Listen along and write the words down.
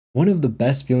One of the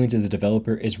best feelings as a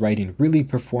developer is writing really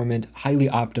performant, highly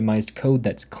optimized code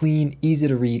that's clean, easy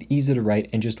to read, easy to write,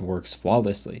 and just works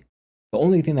flawlessly. The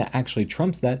only thing that actually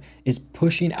trumps that is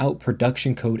pushing out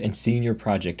production code and seeing your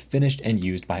project finished and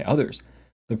used by others.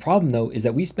 The problem though is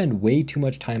that we spend way too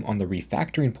much time on the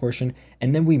refactoring portion,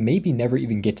 and then we maybe never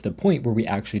even get to the point where we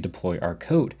actually deploy our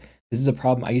code. This is a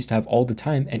problem I used to have all the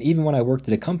time, and even when I worked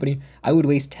at a company, I would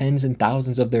waste tens and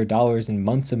thousands of their dollars and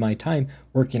months of my time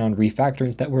working on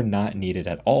refactorings that were not needed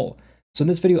at all. So in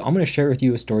this video, I'm going to share with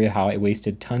you a story of how I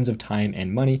wasted tons of time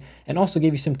and money, and also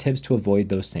give you some tips to avoid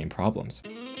those same problems.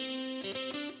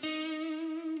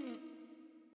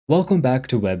 Welcome back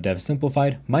to Web Dev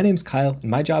Simplified. My name's Kyle, and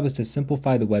my job is to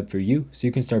simplify the web for you so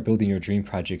you can start building your dream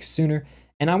projects sooner.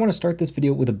 And I want to start this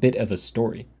video with a bit of a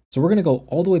story. So we're going to go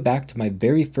all the way back to my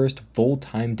very first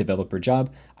full-time developer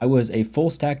job. I was a full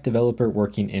stack developer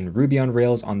working in Ruby on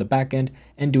Rails on the back end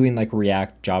and doing like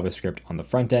React, JavaScript on the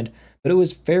front end, but it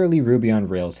was fairly Ruby on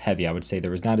Rails heavy. I would say there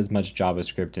was not as much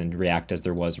JavaScript and React as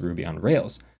there was Ruby on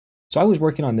Rails. So I was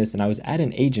working on this and I was at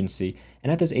an agency, and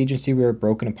at this agency we were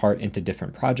broken apart into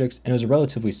different projects, and it was a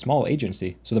relatively small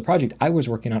agency. So the project I was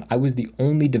working on, I was the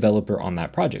only developer on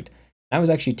that project. I was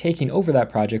actually taking over that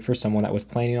project for someone that was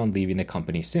planning on leaving the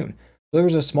company soon. So there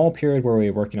was a small period where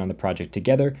we were working on the project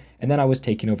together, and then I was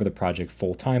taking over the project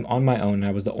full time on my own, and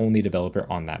I was the only developer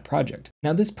on that project.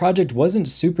 Now this project wasn't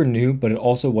super new, but it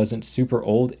also wasn't super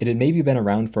old. It had maybe been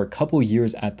around for a couple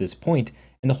years at this point,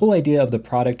 and the whole idea of the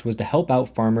product was to help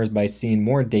out farmers by seeing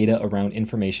more data around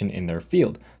information in their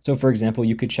field. So for example,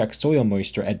 you could check soil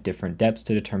moisture at different depths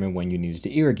to determine when you needed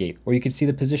to irrigate, or you could see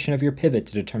the position of your pivot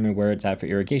to determine where it's at for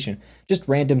irrigation. Just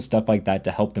random stuff like that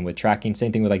to help them with tracking.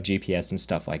 Same thing with like GPS and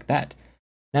stuff like that.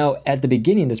 Now, at the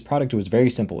beginning, this product was very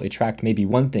simple. It tracked maybe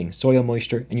one thing, soil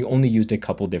moisture, and you only used a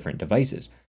couple different devices.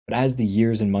 But as the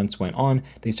years and months went on,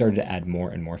 they started to add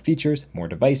more and more features, more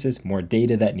devices, more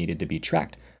data that needed to be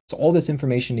tracked. So all this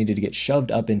information needed to get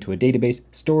shoved up into a database,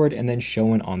 stored, and then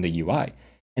shown on the UI.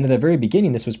 And at the very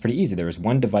beginning, this was pretty easy. There was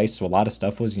one device, so a lot of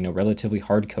stuff was, relatively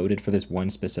hard-coded for this one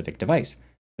specific device.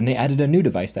 Then they added a new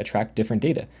device that tracked different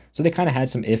data. So they kind of had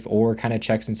some if-or kind of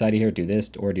checks inside of here, do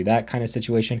this or do that kind of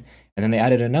situation. And then they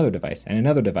added another device and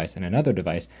another device and another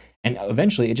device. And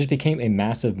eventually it just became a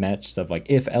massive mess of like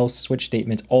if-else switch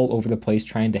statements all over the place,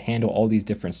 trying to handle all these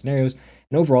different scenarios.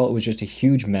 And overall, it was just a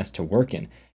huge mess to work in.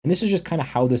 And this is just kind of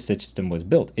how the system was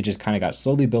built. It just kind of got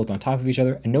slowly built on top of each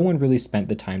other, and no one really spent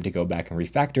the time to go back and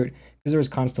refactor it because there was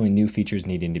constantly new features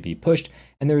needing to be pushed,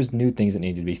 and there was new things that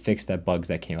needed to be fixed, that bugs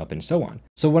that came up and so on.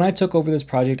 So when I took over this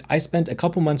project, I spent a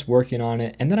couple months working on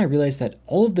it, and then I realized that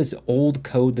all of this old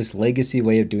code, this legacy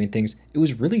way of doing things, it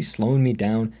was really slowing me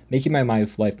down, making my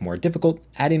life more difficult,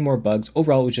 adding more bugs.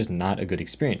 Overall, it was just not a good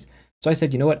experience. So I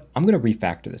said, you know what, I'm going to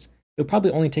refactor this. It'll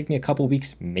probably only take me a couple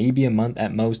weeks, maybe a month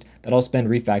at most, that I'll spend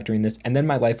refactoring this, and then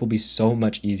my life will be so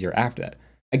much easier after that.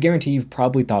 I guarantee you've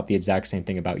probably thought the exact same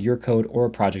thing about your code or a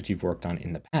project you've worked on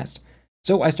in the past.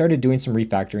 So I started doing some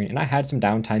refactoring, and I had some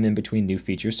downtime in between new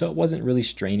features, so it wasn't really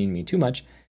straining me too much.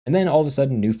 And then all of a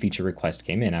sudden, new feature requests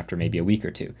came in after maybe a week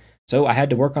or two. So I had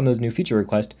to work on those new feature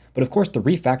requests, but of course the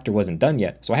refactor wasn't done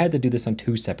yet, so I had to do this on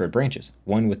two separate branches.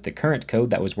 One with the current code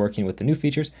that was working with the new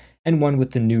features, and one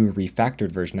with the new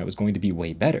refactored version that was going to be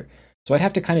way better. So I'd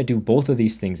have to kind of do both of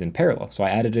these things in parallel. So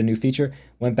I added a new feature,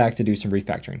 went back to do some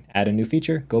refactoring, add a new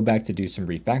feature, go back to do some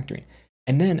refactoring.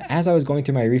 And then as I was going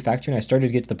through my refactoring, I started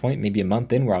to get to the point maybe a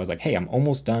month in where I was like, hey, I'm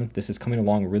almost done. This is coming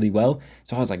along really well.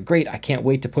 So I was like, great, I can't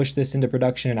wait to push this into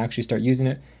production and actually start using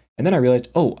it. And then I realized,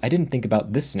 oh, I didn't think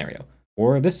about this scenario,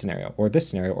 or this scenario, or this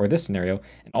scenario, or this scenario.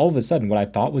 And all of a sudden, what I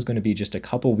thought was going to be just a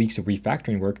couple weeks of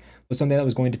refactoring work was something that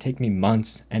was going to take me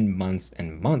months and months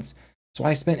and months. So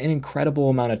I spent an incredible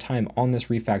amount of time on this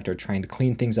refactor trying to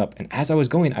clean things up. And as I was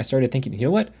going, I started thinking, you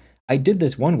know what? I did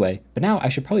this one way, but now I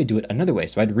should probably do it another way.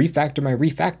 So I'd refactor my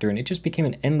refactor, and it just became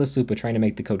an endless loop of trying to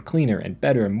make the code cleaner and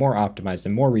better and more optimized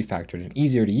and more refactored and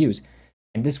easier to use.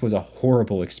 And this was a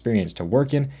horrible experience to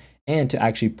work in and to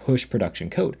actually push production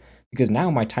code, because now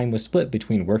my time was split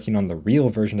between working on the real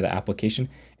version of the application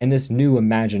and this new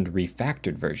imagined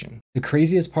refactored version. The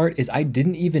craziest part is I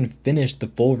didn't even finish the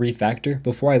full refactor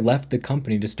before I left the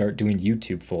company to start doing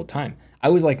YouTube full time. I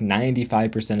was like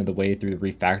 95% of the way through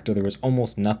the refactor. There was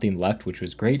almost nothing left, which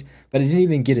was great, but I didn't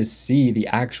even get to see the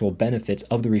actual benefits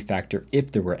of the refactor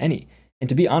if there were any. And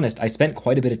to be honest, I spent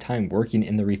quite a bit of time working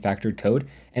in the refactored code,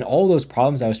 and all those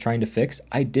problems I was trying to fix,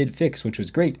 I did fix, which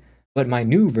was great. But my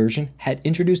new version had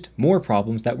introduced more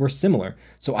problems that were similar.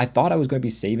 So I thought I was going to be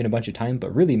saving a bunch of time,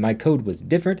 but really my code was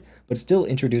different, but still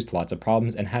introduced lots of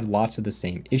problems and had lots of the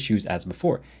same issues as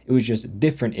before. It was just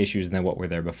different issues than what were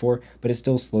there before, but it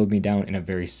still slowed me down in a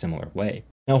very similar way.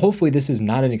 Now, hopefully this is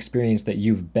not an experience that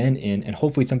you've been in and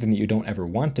hopefully something that you don't ever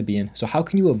want to be in. So how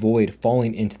can you avoid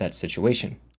falling into that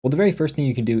situation? Well, the very first thing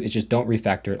you can do is just don't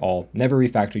refactor at all. Never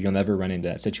refactor, you'll never run into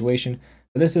that situation.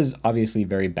 But this is obviously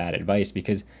very bad advice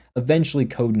because eventually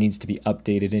code needs to be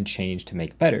updated and changed to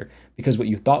make better, because what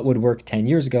you thought would work 10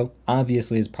 years ago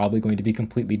obviously is probably going to be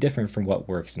completely different from what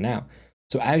works now.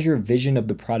 So as your vision of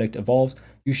the product evolves,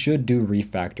 you should do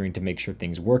refactoring to make sure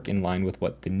things work in line with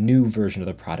what the new version of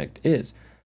the product is.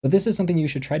 But this is something you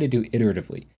should try to do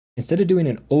iteratively. Instead of doing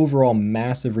an overall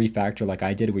massive refactor like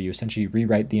I did, where you essentially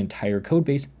rewrite the entire code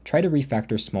base, try to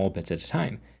refactor small bits at a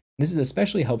time. This is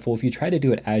especially helpful if you try to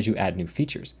do it as you add new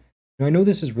features. Now, I know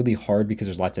this is really hard because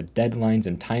there's lots of deadlines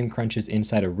and time crunches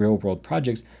inside of real-world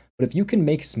projects, but if you can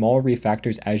make small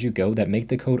refactors as you go that make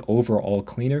the code overall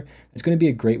cleaner, it's going to be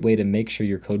a great way to make sure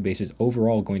your code base is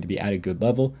overall going to be at a good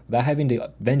level without having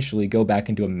to eventually go back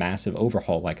and do a massive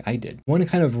overhaul like I did. One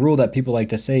kind of rule that people like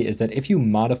to say is that if you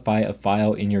modify a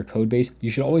file in your code base,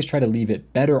 you should always try to leave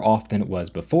it better off than it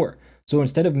was before. So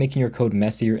instead of making your code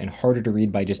messier and harder to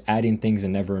read by just adding things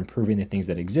and never improving the things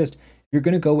that exist, if you're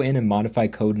going to go in and modify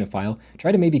code in a file,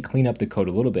 try to maybe clean up the code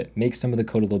a little bit, make some of the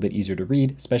code a little bit easier to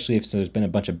read, especially if there's been a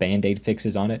bunch of band-aid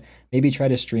fixes on it. Maybe try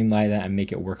to streamline that and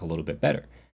make it work a little bit better.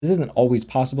 This isn't always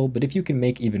possible, but if you can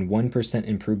make even 1%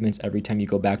 improvements every time you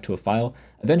go back to a file,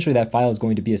 eventually that file is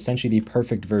going to be essentially the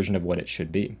perfect version of what it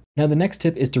should be. Now, the next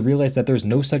tip is to realize that there's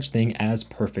no such thing as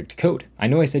perfect code. I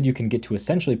know I said you can get to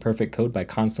essentially perfect code by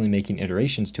constantly making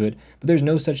iterations to it, but there's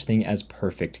no such thing as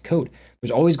perfect code.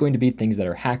 There's always going to be things that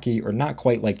are hacky or not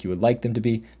quite like you would like them to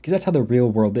be, because that's how the real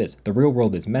world is. The real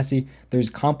world is messy. There's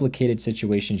complicated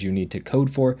situations you need to code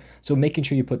for. So making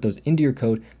sure you put those into your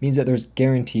code means that there's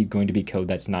guaranteed going to be code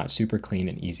that's not super clean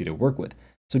and easy to work with.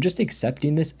 So just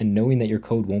accepting this and knowing that your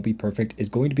code won't be perfect is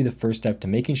going to be the first step to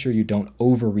making sure you don't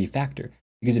over refactor.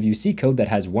 Because if you see code that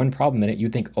has one problem in it, you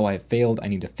think, oh, I failed, I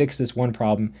need to fix this one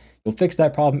problem. You'll fix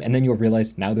that problem, and then you'll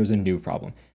realize now there's a new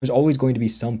problem. There's always going to be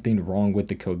something wrong with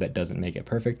the code that doesn't make it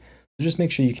perfect. So just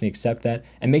make sure you can accept that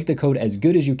and make the code as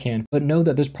good as you can, but know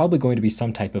that there's probably going to be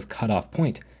some type of cutoff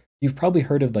point. You've probably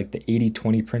heard of like the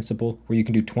 80-20 principle, where you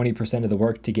can do 20% of the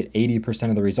work to get 80%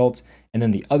 of the results, and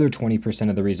then the other 20%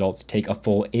 of the results take a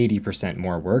full 80%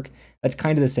 more work. That's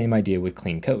kind of the same idea with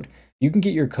clean code. You can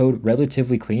get your code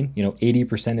relatively clean,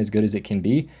 80% as good as it can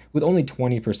be, with only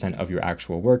 20% of your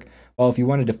actual work. While if you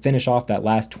wanted to finish off that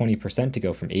last 20% to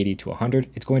go from 80 to 100,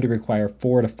 it's going to require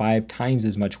 4 to 5 times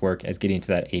as much work as getting to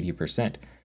that 80%.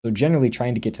 So generally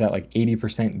trying to get to that like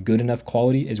 80% good enough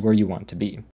quality is where you want to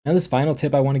be. Now, this final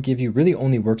tip I want to give you really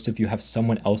only works if you have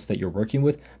someone else that you're working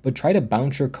with, but try to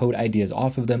bounce your code ideas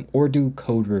off of them or do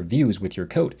code reviews with your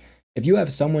code. If you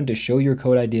have someone to show your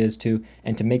code ideas to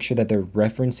and to make sure that they're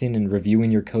referencing and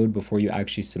reviewing your code before you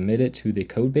actually submit it to the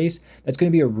code base, that's going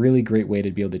to be a really great way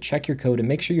to be able to check your code and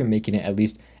make sure you're making it at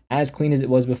least as clean as it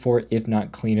was before, if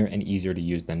not cleaner and easier to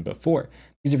use than before.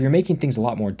 Because if you're making things a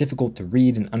lot more difficult to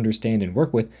read and understand and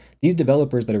work with, these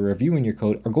developers that are reviewing your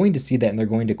code are going to see that and they're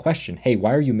going to question, hey,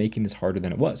 why are you making this harder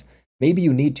than it was? Maybe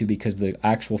you need to because the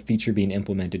actual feature being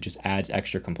implemented just adds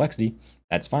extra complexity.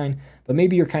 That's fine. But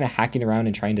maybe you're kind of hacking around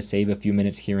and trying to save a few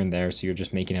minutes here and there, so you're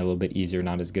just making it a little bit easier,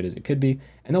 not as good as it could be.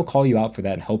 And they'll call you out for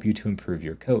that and help you to improve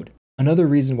your code. Another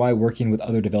reason why working with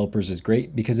other developers is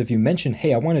great, because if you mention,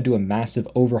 hey, I want to do a massive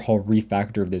overhaul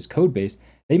refactor of this code base,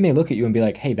 they may look at you and be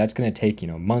like, hey, that's going to take,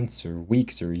 months or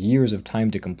weeks or years of time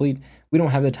to complete. We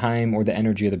don't have the time or the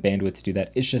energy or the bandwidth to do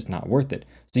that. It's just not worth it.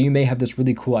 So you may have this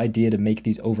really cool idea to make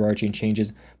these overarching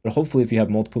changes, but hopefully if you have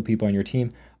multiple people on your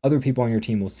team, other people on your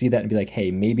team will see that and be like, hey,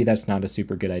 maybe that's not a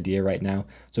super good idea right now.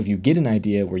 So if you get an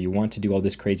idea where you want to do all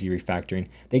this crazy refactoring,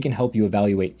 they can help you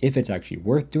evaluate if it's actually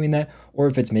worth doing that, or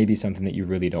if it's maybe something that you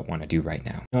really don't want to do right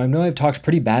now. Now, I know I've talked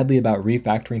pretty badly about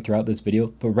refactoring throughout this video,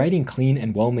 but writing clean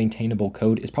and well-maintainable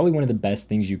code is probably one of the best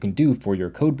things you can do for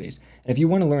your code base. And if you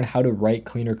want to learn how to write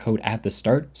cleaner code at the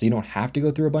start, so you don't have to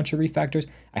go through a bunch of refactors,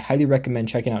 I highly recommend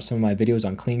checking out some of my videos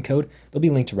on clean code. They'll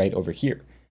be linked right over here.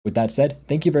 With that said,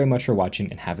 thank you very much for watching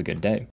and have a good day.